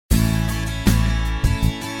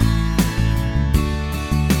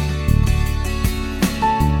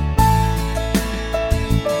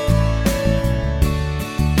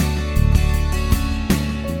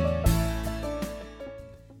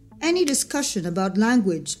discussion about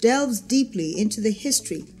language delves deeply into the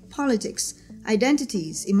history, politics,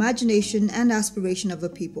 identities, imagination, and aspiration of a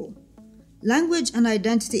people. Language and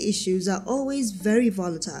identity issues are always very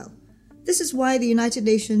volatile. This is why the United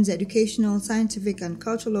Nations Educational, Scientific and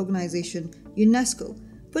Cultural Organization, UNESCO,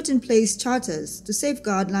 put in place charters to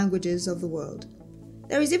safeguard languages of the world.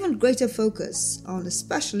 There is even greater focus on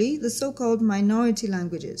especially the so-called minority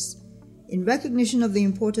languages. In recognition of the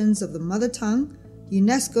importance of the mother tongue,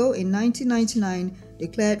 UNESCO in 1999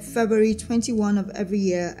 declared February 21 of every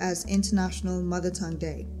year as International Mother Tongue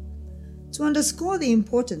Day. To underscore the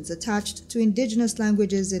importance attached to indigenous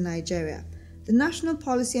languages in Nigeria, the National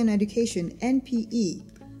Policy on Education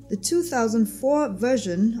 (NPE), the 2004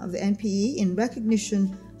 version of the NPE in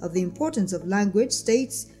recognition of the importance of language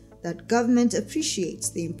states that government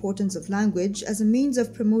appreciates the importance of language as a means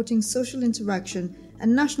of promoting social interaction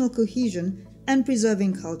and national cohesion and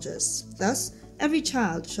preserving cultures. Thus, every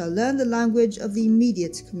child shall learn the language of the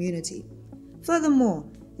immediate community. Furthermore,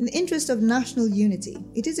 in the interest of national unity,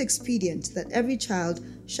 it is expedient that every child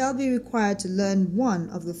shall be required to learn one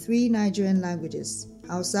of the three Nigerian languages,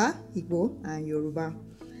 Hausa, Igbo, and Yoruba.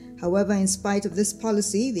 However, in spite of this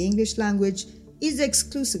policy, the English language is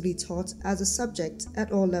exclusively taught as a subject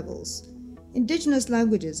at all levels. Indigenous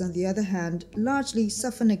languages, on the other hand, largely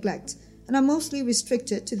suffer neglect and are mostly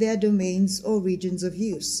restricted to their domains or regions of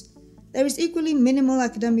use. There is equally minimal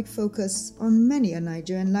academic focus on many a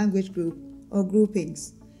Nigerian language group or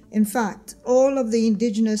groupings. In fact, all of the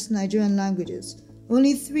indigenous Nigerian languages,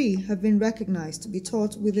 only 3 have been recognized to be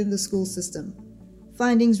taught within the school system.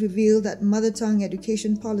 Findings reveal that mother tongue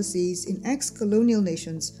education policies in ex-colonial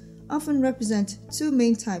nations often represent 2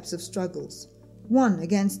 main types of struggles, one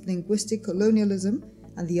against linguistic colonialism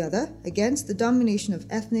and the other against the domination of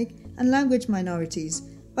ethnic and language minorities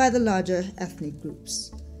by the larger ethnic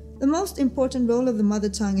groups. The most important role of the mother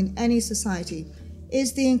tongue in any society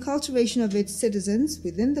is the enculturation of its citizens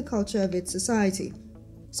within the culture of its society.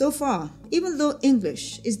 So far, even though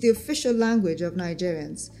English is the official language of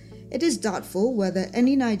Nigerians, it is doubtful whether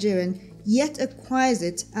any Nigerian yet acquires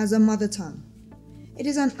it as a mother tongue. It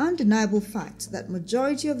is an undeniable fact that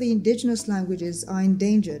majority of the indigenous languages are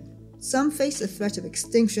endangered. Some face a threat of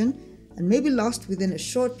extinction and may be lost within a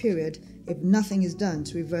short period if nothing is done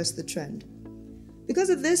to reverse the trend. Because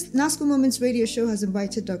of this, NASCO Moments radio show has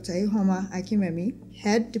invited Dr. Ihoma Akinremi,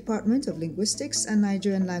 Head Department of Linguistics and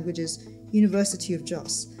Nigerian Languages, University of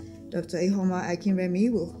Jos. Dr. Ihoma Akinremi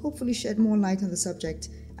will hopefully shed more light on the subject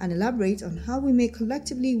and elaborate on how we may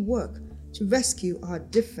collectively work to rescue our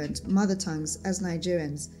different mother tongues as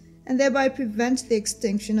Nigerians and thereby prevent the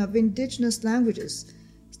extinction of indigenous languages.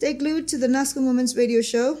 Stay glued to the NASCO Moments radio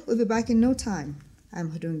show. We'll be back in no time. I'm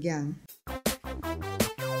Hodun Gyang.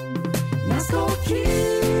 NASCO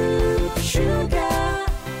Cube Sugar.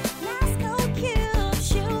 NASCO Cube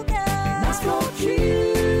Sugar. NASCO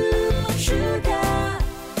Cube Sugar.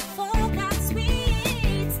 For that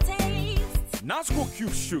sweet taste. NASCO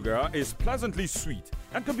Cube Sugar is pleasantly sweet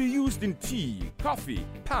and can be used in tea, coffee,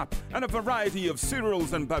 pap, and a variety of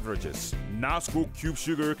cereals and beverages. NASCO Cube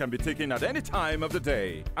Sugar can be taken at any time of the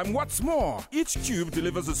day. And what's more, each cube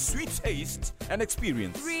delivers a sweet taste and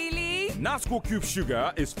experience. Really? NASCO Cube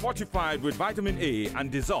Sugar is fortified with vitamin A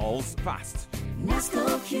and dissolves fast.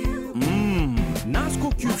 NASCO Cube.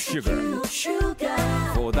 NASCO Cube Sugar. Cube Sugar.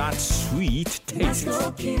 For that sweet taste.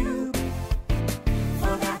 NASCO Cube.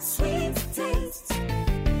 For that sweet taste.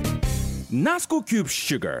 NASCO Cube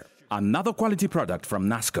Sugar, another quality product from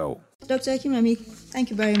NASCO. Dr. Akinremi, thank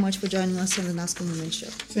you very much for joining us on the NASCO Moment Show.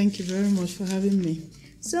 Thank you very much for having me.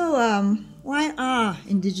 So, why are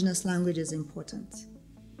indigenous languages important?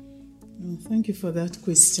 Thank you for that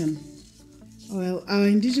question. Well, our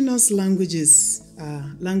indigenous languages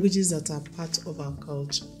are languages that are part of our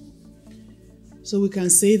culture. So we can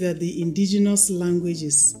say that the indigenous language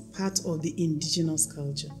is part of the indigenous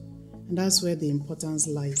culture. And that's where the importance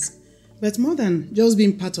lies. But more than just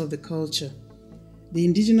being part of the culture, the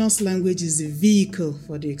indigenous language is a vehicle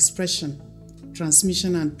for the expression,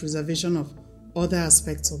 transmission, and preservation of other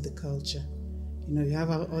aspects of the culture. You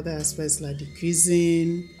have other aspects like the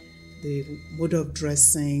cuisine, the mode of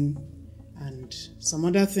dressing, and some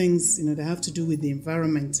other things, that have to do with the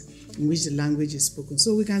environment in which the language is spoken.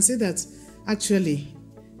 So we can say that actually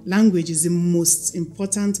language is the most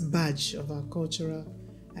important badge of our cultural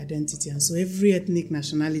identity. And so every ethnic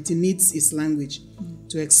nationality needs its language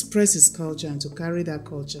to express its culture and to carry that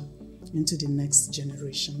culture into the next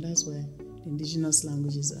generation. That's why indigenous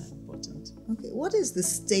languages are important. Okay, what is the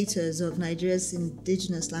status of Nigeria's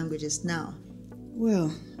indigenous languages now?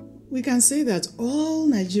 Well, we can say that all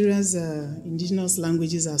Nigeria's indigenous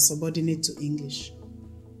languages are subordinate to English.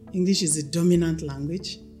 English is the dominant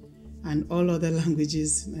language, and all other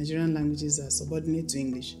languages, Nigerian languages, are subordinate to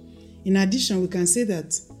English. In addition, we can say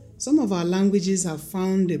that some of our languages have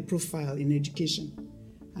found a profile in education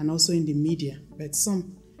and also in the media, but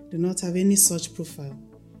some do not have any such profile.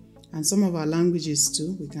 And some of our languages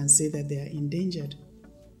too, we can say that they are endangered.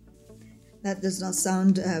 That does not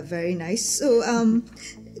sound very nice. So,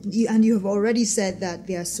 you have already said that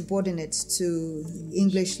they are subordinate to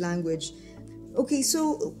English language. Okay,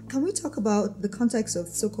 so can we talk about the context of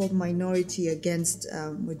so-called minority against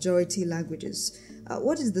majority languages?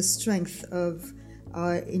 What is the strength of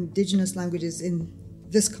our indigenous languages in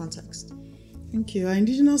this context? Thank you. Our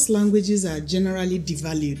indigenous languages are generally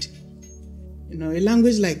devalued. A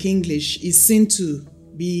language like English is seen to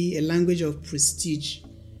be a language of prestige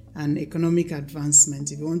and economic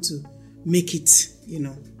advancement. If you want to make it,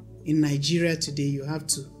 in Nigeria today, you have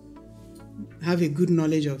to have a good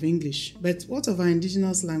knowledge of English. But what of our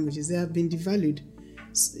indigenous languages? They have been devalued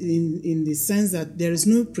in the sense that there is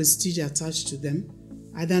no prestige attached to them,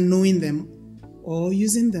 either knowing them or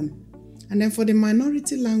using them. And then for the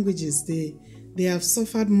minority languages, they have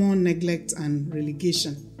suffered more neglect and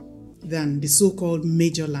relegation than the so-called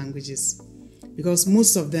major languages, because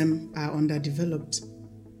most of them are underdeveloped.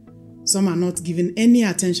 Some are not given any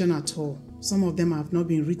attention at all. Some of them have not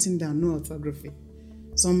been written down, no orthography.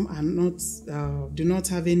 Some are not, do not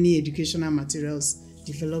have any educational materials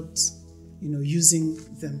developed, using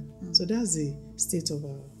them. So that's the state of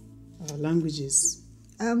our languages.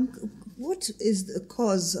 What is the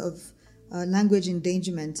cause of language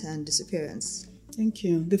endangerment and disappearance? Thank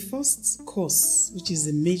you. The first cause, which is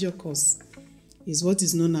the major cause, is what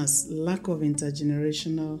is known as lack of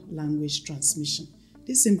intergenerational language transmission.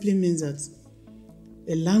 This simply means that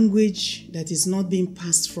a language that is not being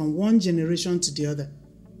passed from one generation to the other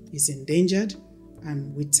is endangered,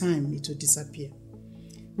 and with time it will disappear.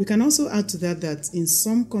 We can also add to that in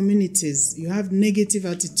some communities you have negative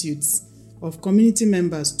attitudes of community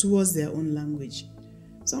members towards their own language.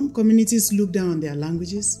 Some communities look down on their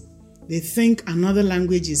languages. They think another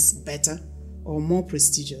language is better or more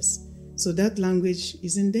prestigious. So that language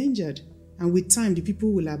is endangered, and with time the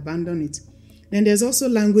people will abandon it. Then there's also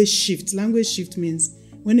language shift. Language shift means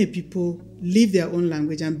when a people leave their own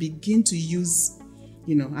language and begin to use,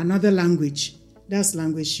 another language. That's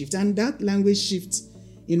language shift. And that language shift,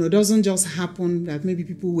 doesn't just happen that maybe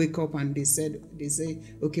people wake up and they say,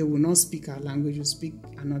 okay, we'll not speak our language, we'll speak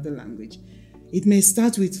another language. It may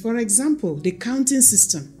start with, for example, the counting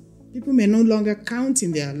system. People may no longer count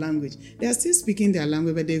in their language. They are still speaking their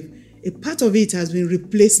language, but a part of it has been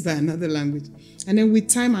replaced by another language. And then with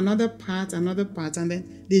time, another part, and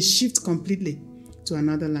then they shift completely to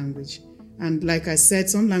another language. And like I said,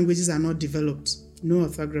 some languages are not developed. No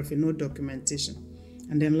orthography, no documentation.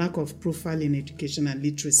 And then lack of profile in education and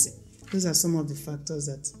literacy. Those are some of the factors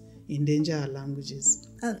that endanger our languages.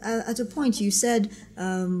 At a point, you said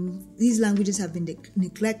these languages have been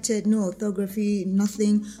neglected, no orthography,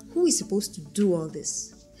 nothing. Who is supposed to do all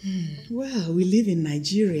this? Well, we live in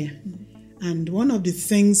Nigeria. And one of the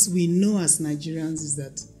things we know as Nigerians is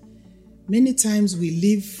that many times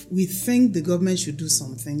we think the government should do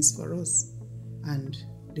some things for us. And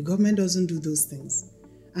the government doesn't do those things.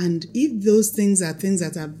 And if those things are things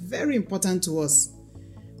that are very important to us,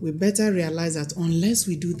 we better realize that unless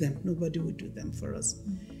we do them, nobody will do them for us.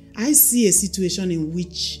 I see a situation in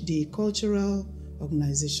which the cultural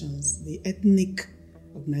organizations, the ethnic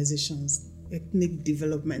organizations, ethnic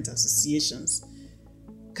development associations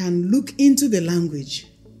can look into the language.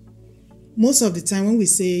 Most of the time when we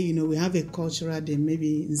say, we have a cultural day,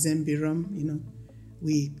 maybe in Zembiram,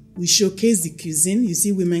 we showcase the cuisine. You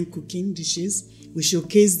see women cooking dishes. We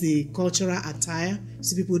showcase the cultural attire. You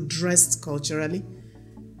see people dressed culturally.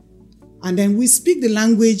 And then we speak the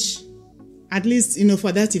language, at least,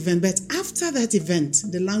 for that event. But after that event,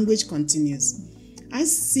 the language continues. I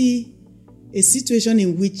see a situation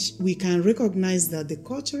in which we can recognize that the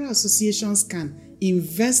cultural associations can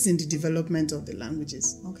invest in the development of the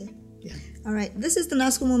languages. Okay. Yeah. All right. This is the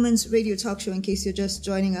NASCO Moments radio talk show, in case you're just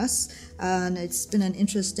joining us. And it's been an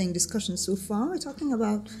interesting discussion so far. We're talking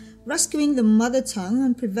about rescuing the mother tongue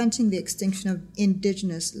and preventing the extinction of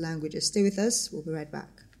indigenous languages. Stay with us. We'll be right back.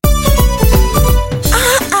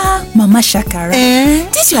 Mama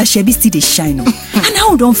Shakara, this your shebi still dey shine and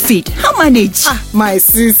how don't fade? How manage? My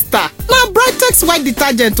sister, now Brightex white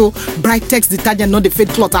detergent Brightex detergent not the fade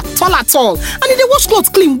cloth at all, and it dey wash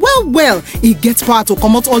cloth clean well. It gets power to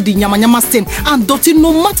comot all the nyama stain and dirty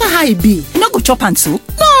no matter how it be. You no go chop hand too?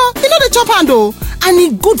 No, you know the chop hand and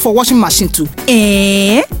it good for washing machine too.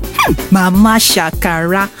 Mama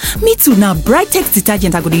Shakara. Me too now. Brightex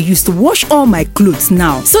detergent I go to use to wash all my clothes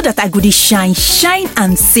now, so that I go to shine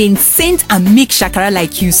and saint and make Shakara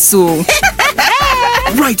like you so.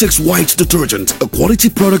 Brightex White Detergent, a quality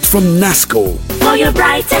product from Nasco. For your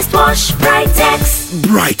brightest wash, Brightex.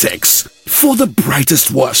 Brightex, for the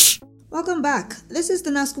brightest wash. Welcome back. This is the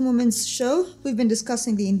NASCO Moments show. We've been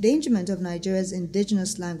discussing the endangerment of Nigeria's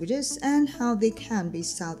indigenous languages and how they can be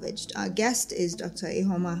salvaged. Our guest is Dr.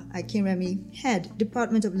 Ihoma Akinremi, Head,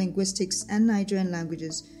 Department of Linguistics and Nigerian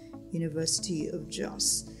Languages, University of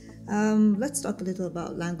Jos. Let's talk a little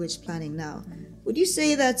about language planning now. Would you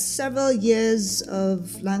say that several years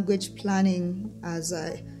of language planning, as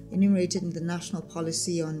enumerated in the National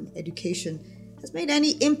Policy on Education, has made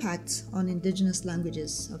any impact on indigenous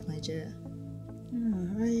languages of Nigeria?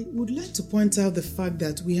 I would like to point out the fact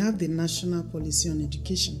that we have the National Policy on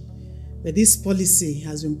Education, but this policy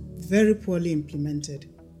has been very poorly implemented,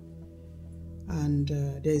 and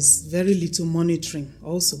there is very little monitoring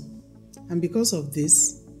also. And because of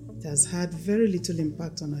this, it has had very little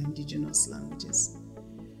impact on our indigenous languages.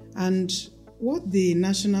 And what the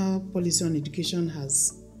National Policy on Education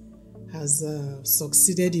has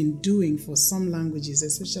succeeded in doing for some languages,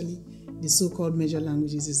 especially the so-called major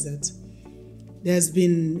languages, is that there's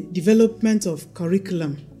been development of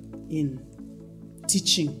curriculum in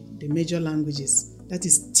teaching the major languages, that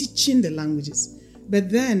is, teaching the languages. But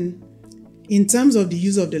then, in terms of the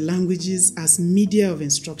use of the languages as media of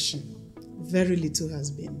instruction, very little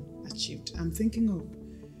has been achieved. I'm thinking of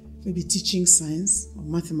maybe teaching science or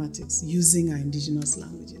mathematics using our indigenous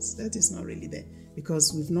languages. That is not really there,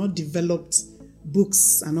 because we've not developed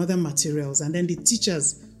books and other materials, and then the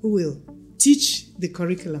teachers who will teach the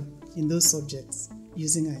curriculum in those subjects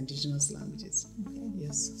using our indigenous languages. Okay.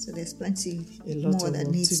 Yes. So there's plenty lot more of that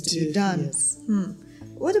work needs to do. be done. Yes.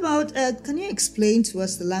 What about, can you explain to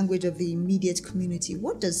us the language of the immediate community?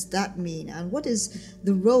 What does that mean? And what is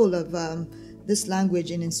the role of this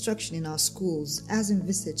language in instruction in our schools as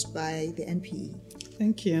envisaged by the NPE?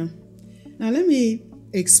 Thank you. Now let me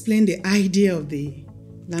explain the idea of the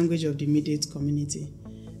language of the immediate community.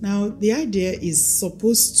 Now, the idea is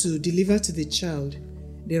supposed to deliver to the child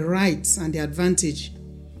the rights and the advantage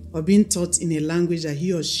of being taught in a language that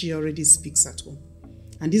he or she already speaks at home.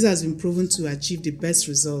 And this has been proven to achieve the best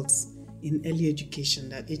results in early education,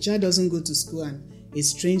 that a child doesn't go to school and a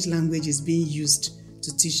strange language is being used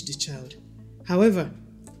to teach the child. However,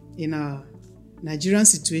 in our Nigerian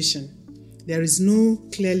situation, there is no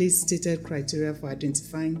clearly stated criteria for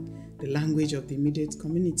identifying the language of the immediate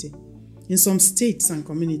community. In some states and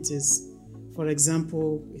communities, for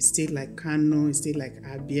example, a state like Kano, a state like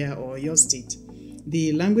Abia, or your state,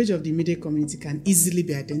 the language of the immediate community can easily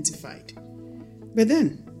be identified. But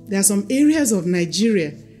then, there are some areas of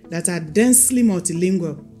Nigeria that are densely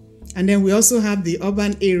multilingual, and then we also have the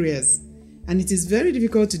urban areas, and it is very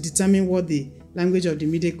difficult to determine what the language of the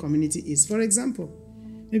immediate community is. For example,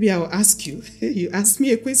 maybe I will ask you, you ask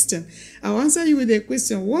me a question, I'll answer you with a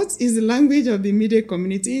question. What is the language of the immediate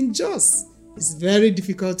community in Jos? It's very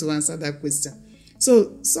difficult to answer that question.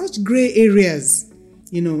 So such gray areas,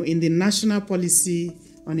 in the national policy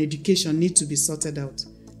on education need to be sorted out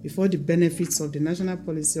before the benefits of the national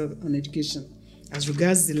policy on education as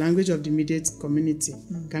regards the language of the immediate community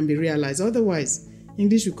can be realized. Otherwise,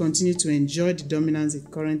 English will continue to enjoy the dominance it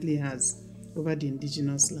currently has over the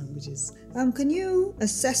indigenous languages. Can you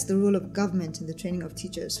assess the role of government in the training of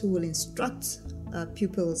teachers who will instruct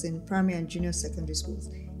pupils in primary and junior secondary schools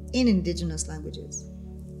in indigenous languages?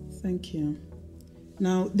 Thank you.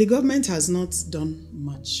 Now, the government has not done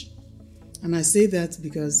much. And I say that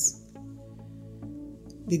because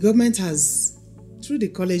the government has, through the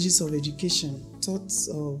colleges of education, taught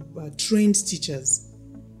or trained teachers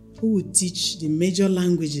who would teach the major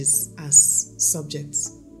languages as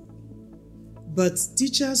subjects. But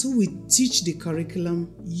teachers who will teach the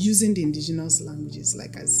curriculum using the indigenous languages,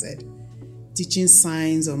 like I said, teaching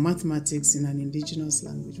science or mathematics in an indigenous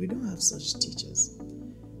language, we don't have such teachers,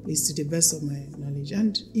 at least to the best of my knowledge.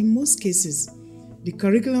 And in most cases, the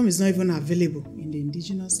curriculum is not even available in the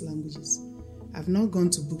indigenous languages. I've not gone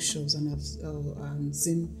to bookshops and I've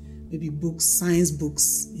seen maybe books, science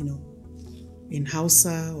books, in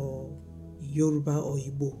Hausa or Yoruba or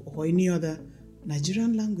Igbo or any other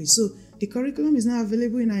Nigerian language. So the curriculum is not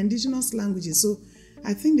available in our indigenous languages. So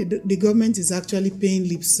I think the government is actually paying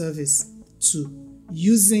lip service to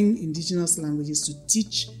using indigenous languages to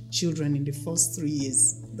teach children in the first 3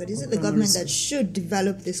 years. But is it the government that should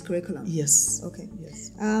develop this curriculum? Yes. Okay.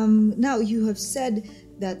 Yes. Now, you have said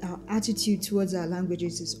that our attitude towards our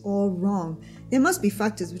languages is all wrong. There must be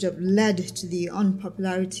factors which have led to the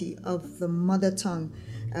unpopularity of the mother tongue.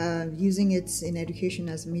 using it in education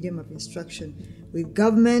as a medium of instruction. With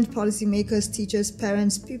government, policymakers, teachers,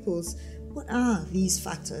 parents, pupils, what are these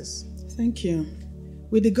factors? Thank you.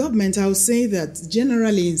 With the government, I would say that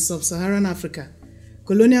generally in sub-Saharan Africa,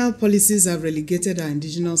 colonial policies have relegated our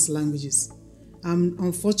indigenous languages.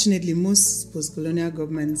 Unfortunately, most post-colonial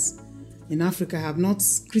governments in Africa have not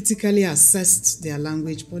critically assessed their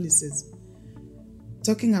language policies.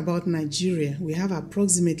 Talking about Nigeria, we have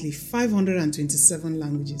approximately 527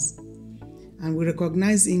 languages, and we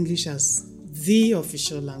recognize English as the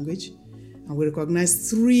official language, and we recognize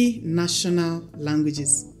 3 national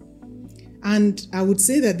languages. And I would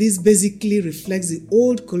say that this basically reflects the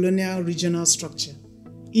old colonial regional structure.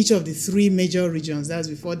 Each of the 3 major regions, that's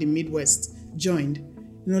before the Midwest joined,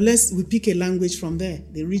 we pick a language from there,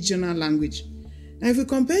 the regional language. Now, if we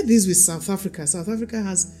compare this with South Africa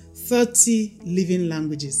has 30 living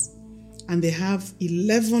languages, and they have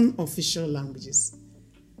 11 official languages.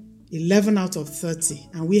 11 out of 30,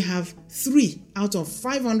 and we have 3 out of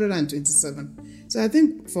 527. So I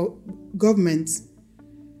think for government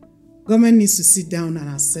needs to sit down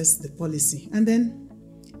and assess the policy. And then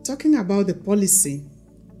talking about the policy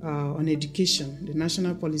on education, the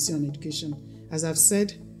national policy on education, as I've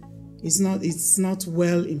said, it's not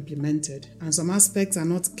well implemented, and some aspects are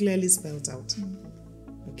not clearly spelled out.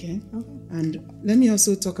 Okay? And let me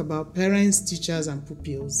also talk about parents, teachers, and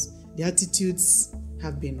pupils. The attitudes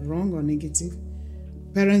have been wrong or negative.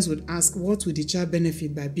 Parents would ask, what would the child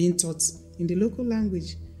benefit by being taught in the local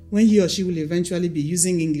language when he or she will eventually be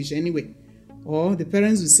using English anyway? Or the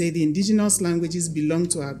parents would say the indigenous languages belong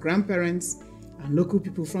to our grandparents and local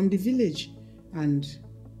people from the village, and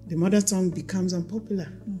the mother tongue becomes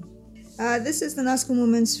unpopular. This is the NASCO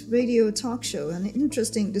Moments radio talk show, an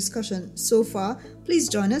interesting discussion so far. Please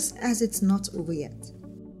join us as it's not over yet.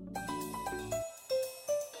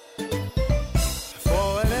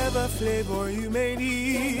 For whatever flavor you may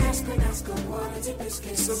need, NASCO quality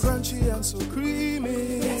biscuits. So crunchy and so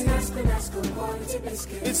creamy. NASCO quality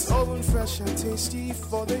biscuits. It's oven fresh and tasty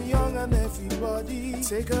for the young and everybody.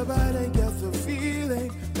 Take a bite and get the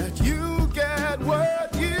feeling that you get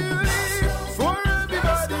what you need. For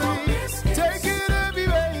everybody, take it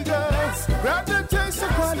everywhere you go. Grab the taste of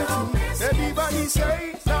quality. Everybody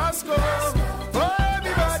say NASCO. For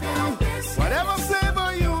everybody, whatever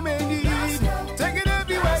flavor you may need, take it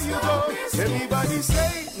everywhere you go. Everybody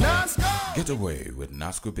say NASCO. Get away with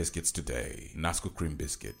NASCO biscuits today. NASCO cream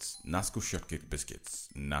biscuits, NASCO shortcake biscuits,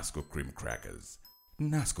 NASCO cream crackers.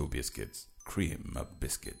 NASCO biscuits, cream of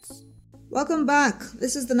biscuits. Welcome back.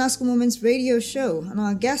 This is the NASCO Moments radio show, and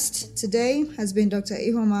our guest today has been Dr.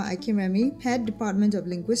 Ihoma Akimremi, Head Department of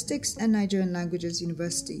Linguistics and Nigerian Languages,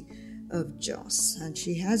 University of Jos. And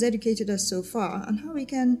she has educated us so far on how we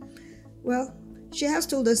can, she has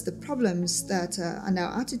told us the problems that and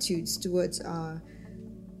our attitudes towards our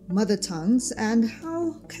mother tongues, and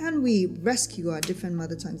how can we rescue our different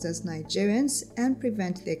mother tongues as Nigerians and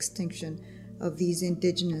prevent the extinction of these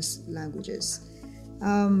indigenous languages.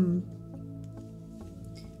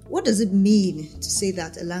 What does it mean to say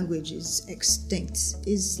that a language is extinct?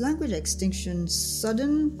 Is language extinction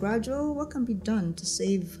sudden, gradual? What can be done to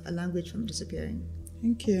save a language from disappearing?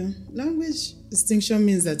 Thank you. Language extinction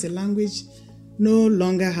means that a language no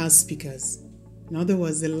longer has speakers. In other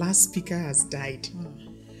words, the last speaker has died.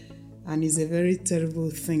 And it's a very terrible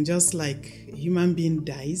thing. Just like a human being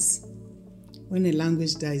dies, when a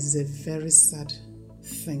language dies, it's a very sad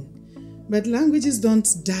thing. But languages don't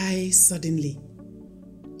die suddenly.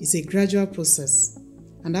 It's a gradual process.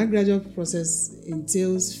 And that gradual process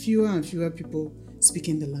entails fewer and fewer people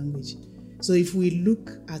speaking the language. So if we look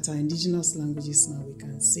at our indigenous languages now, we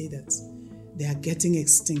can say that they are getting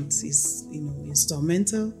extinct. It's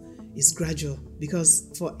instrumental, it's gradual. Because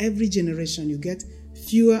for every generation, you get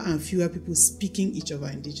fewer and fewer people speaking each of our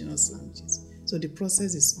indigenous languages. So the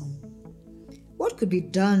process is on. What could be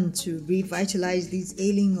done to revitalize these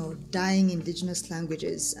ailing or dying indigenous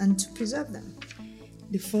languages and to preserve them?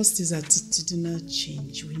 The first is attitudinal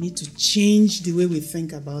change. We need to change the way we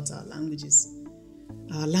think about our languages.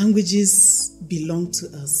 Our languages belong to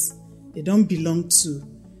us. They don't belong to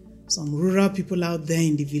some rural people out there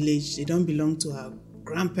in the village. They don't belong to our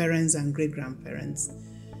grandparents and great-grandparents.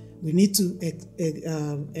 We need to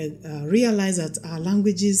realize that our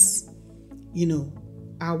languages,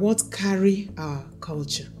 are what carry our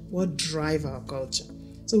culture, what drive our culture.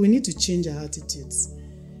 So we need to change our attitudes.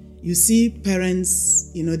 You see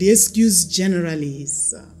parents, the excuse generally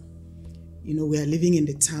is, we are living in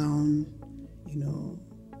the town,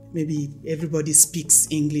 maybe everybody speaks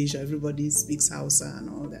English or everybody speaks Hausa and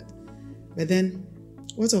all that. But then,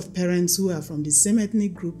 what of parents who are from the same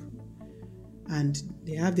ethnic group, and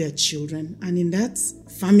they have their children, and in that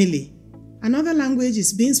family, another language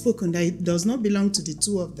is being spoken that it does not belong to the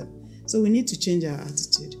two of them. So we need to change our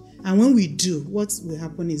attitude. And when we do, what will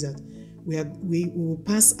happen is that we will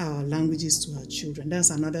pass our languages to our children.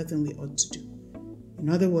 That's another thing we ought to do. In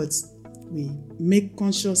other words, we make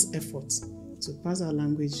conscious efforts to pass our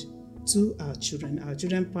language to our children. Our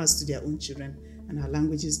children pass to their own children, and our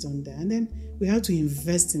language is done there. And then we have to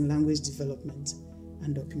invest in language development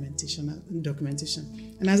and documentation.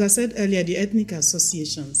 And as I said earlier, the ethnic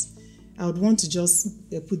associations, I would want to just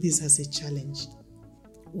put this as a challenge.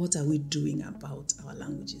 What are we doing about our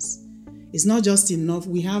languages? It's not just enough.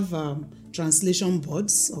 We have translation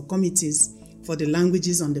boards or committees for the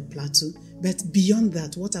languages on the plateau, but beyond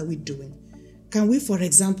that, what are we doing? Can we, for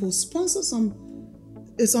example, sponsor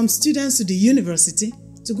some students to the university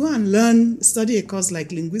to go and study a course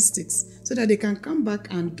like linguistics, so that they can come back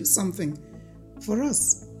and do something for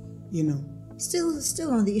us,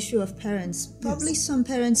 Still on the issue of parents, probably some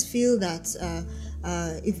parents feel that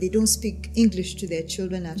if they don't speak English to their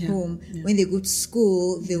children at home, when they go to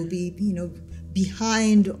school, they'll be,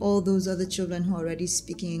 behind all those other children who are already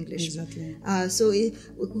speaking English. Exactly. So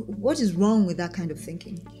what is wrong with that kind of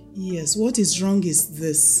thinking? Yes, what is wrong is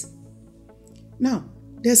this. Now,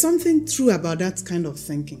 there's something true about that kind of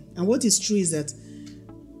thinking. And what is true is that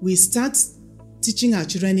we start teaching our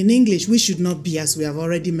children in English, which should not be, as we have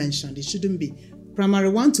already mentioned. It shouldn't be. Primary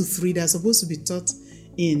 1 to 3, they're supposed to be taught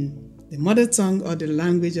in the mother tongue or the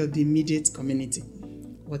language of the immediate community,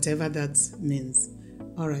 whatever that means.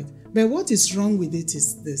 All right. But what is wrong with it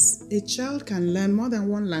is this. A child can learn more than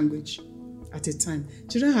one language at a time.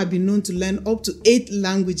 Children have been known to learn up to 8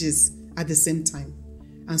 languages at the same time.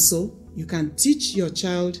 And so you can teach your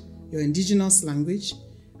child your indigenous language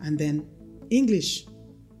and then English.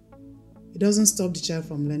 It doesn't stop the child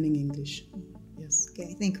from learning English. Yes. Okay,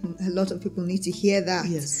 I think a lot of people need to hear that.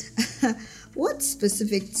 Yes. What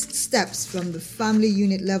specific steps from the family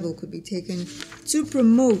unit level could be taken to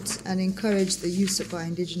promote and encourage the use of our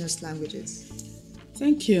indigenous languages?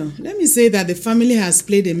 Thank you. Let me say that the family has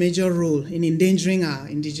played a major role in endangering our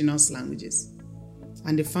indigenous languages.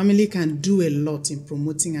 And the family can do a lot in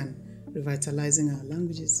promoting and revitalizing our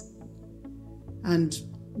languages. And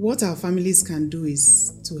what our families can do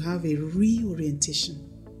is to have a reorientation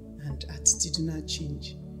and attitudinal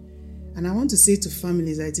change. And I want to say to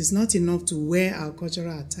families that it is not enough to wear our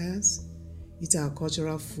cultural attires, eat our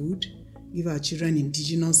cultural food, give our children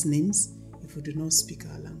indigenous names if we do not speak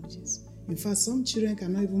our languages. In fact, some children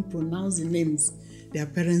cannot even pronounce the names their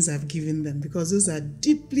parents have given them because those are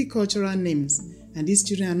deeply cultural names and these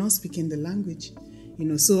children are not speaking the language.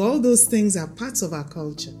 So all those things are parts of our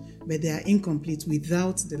culture, but they are incomplete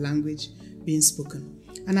without the language being spoken.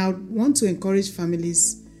 And I want to encourage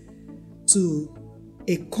families to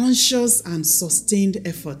a conscious and sustained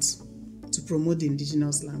effort to promote the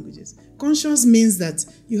indigenous languages. Conscious means that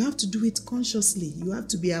you have to do it consciously. You have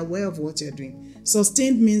to be aware of what you're doing.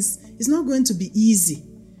 Sustained means it's not going to be easy.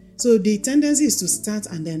 So the tendency is to start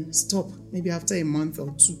and then stop, maybe after a month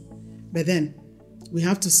or 2. But then we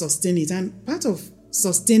have to sustain it. And part of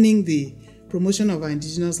sustaining the promotion of our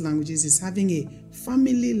indigenous languages is having a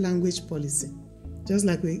family language policy. Just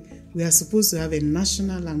like we are supposed to have a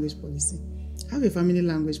national language policy. Have a family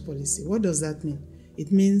language policy. What does that mean? It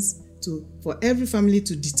means for every family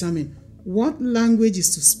to determine what language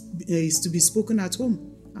is to be spoken at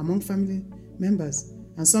home among family members.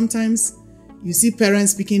 And sometimes you see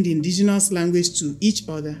parents speaking the indigenous language to each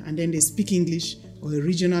other and then they speak English or a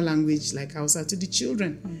regional language like Hausa to the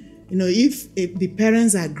children. If the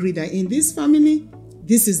parents agree that in this family,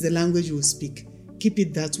 this is the language we'll speak, keep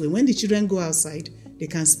it that way. When the children go outside, they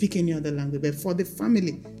can speak any other language. But for the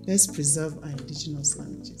family, let's preserve our indigenous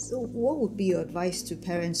languages. So what would be your advice to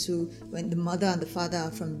parents who, when the mother and the father are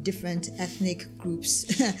from different ethnic groups,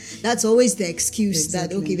 that's always the excuse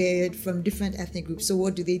Exactly. that, okay, they're from different ethnic groups. So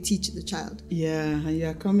what do they teach the child? Yeah, and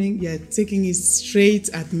you're taking it straight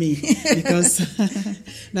at me because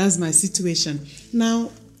that's my situation. Now,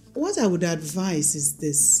 what I would advise is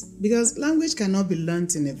this, because language cannot be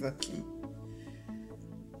learnt in a vacuum.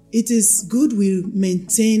 It is good we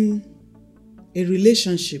maintain a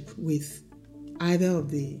relationship with either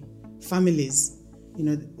of the families,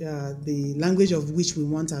 the language of which we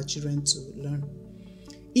want our children to learn.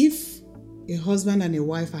 If a husband and a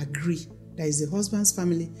wife agree that is the husband's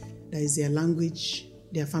family, that is their language,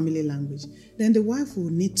 their family language, then the wife will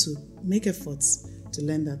need to make efforts to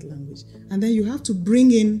learn that language. And then you have to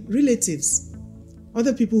bring in relatives,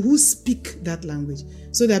 other people who speak that language,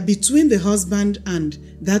 so that between the husband and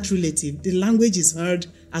that relative, the language is heard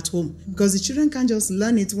at home. Because the children can't just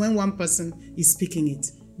learn it when one person is speaking it.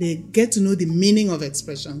 they get to know the meaning of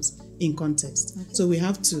expressions in context. Okay. So we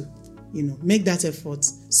have to, make that effort,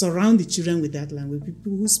 surround the children with that language,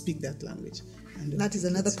 people who speak that language. And that is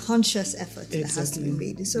another conscious effort that has to be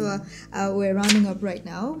made. So we're rounding up right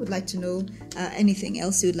now. Would like to know anything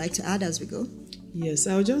else you would like to add as we go? Yes,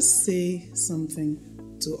 I'll just say something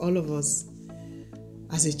to all of us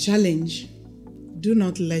as a challenge. Do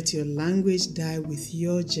not let your language die with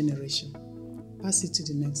your generation. Pass it to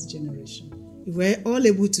the next generation. If we're all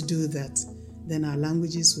able to do that, then our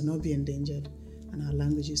languages will not be endangered and our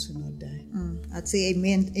languages will not die. I'd say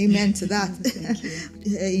amen to that. Thank you.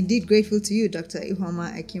 Indeed grateful to you, Dr.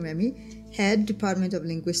 Ihoma Akinremi, Head, Department of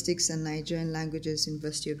Linguistics and Nigerian Languages,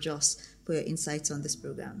 University of Jos, for your insights on this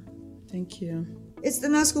program. Thank you. It's the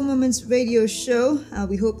NASCO Moments radio show.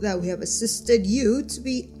 We hope that we have assisted you to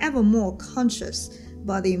be ever more conscious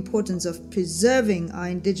about the importance of preserving our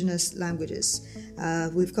indigenous languages.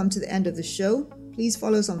 We've come to the end of the show. Please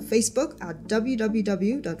follow us on Facebook at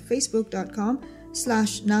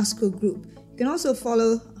www.facebook.com/NASCO Group. You can also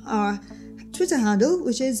follow our Twitter handle,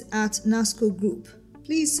 which is at NASCO Group.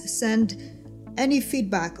 Please send any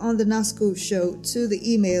feedback on the NASCO show to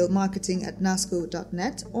the email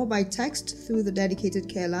marketing@nasco.net or by text through the dedicated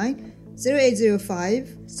care line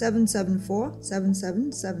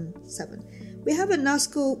 0805-774-7777. We have a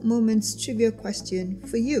NASCO Moments trivia question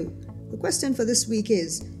for you. The question for this week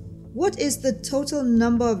is, what is the total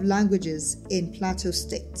number of languages in Plateau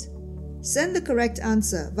State? Send the correct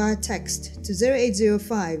answer via text to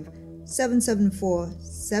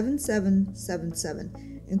 0805-774-7777.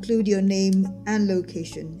 Include your name and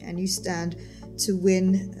location, and you stand to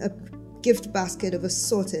win a gift basket of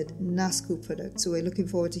assorted NASCO products. So we're looking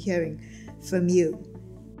forward to hearing from you.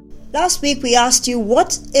 Last week we asked you,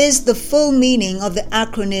 what is the full meaning of the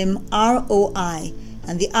acronym ROI?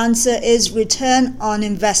 And the answer is Return on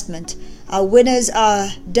Investment. Our winners are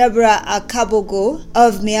Deborah Akabogo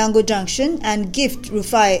of Miango Junction and Gift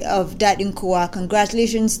Rufai of Datinkowa.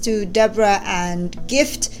 Congratulations to Deborah and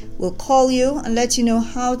Gift. We'll call you and let you know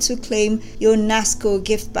how to claim your NASCO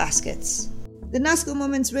gift baskets. The NASCO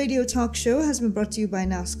Moments radio talk show has been brought to you by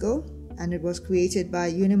NASCO, and it was created by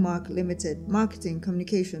Unimark Limited Marketing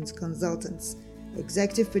Communications Consultants.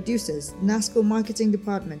 Executive producers, NASCO Marketing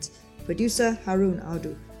Department. Producer Harun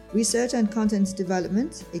Audu. Research and Content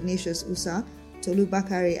Development, Ignatius Usa, Tolu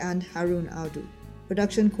Bakari and Harun Audu.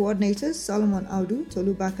 Production coordinators, Solomon Audu,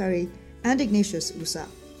 Tolu Bakari and Ignatius Usa.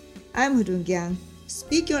 I'm Hudun Gyang.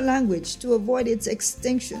 Speak your language to avoid its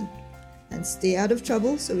extinction and stay out of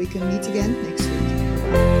trouble so we can meet again next week.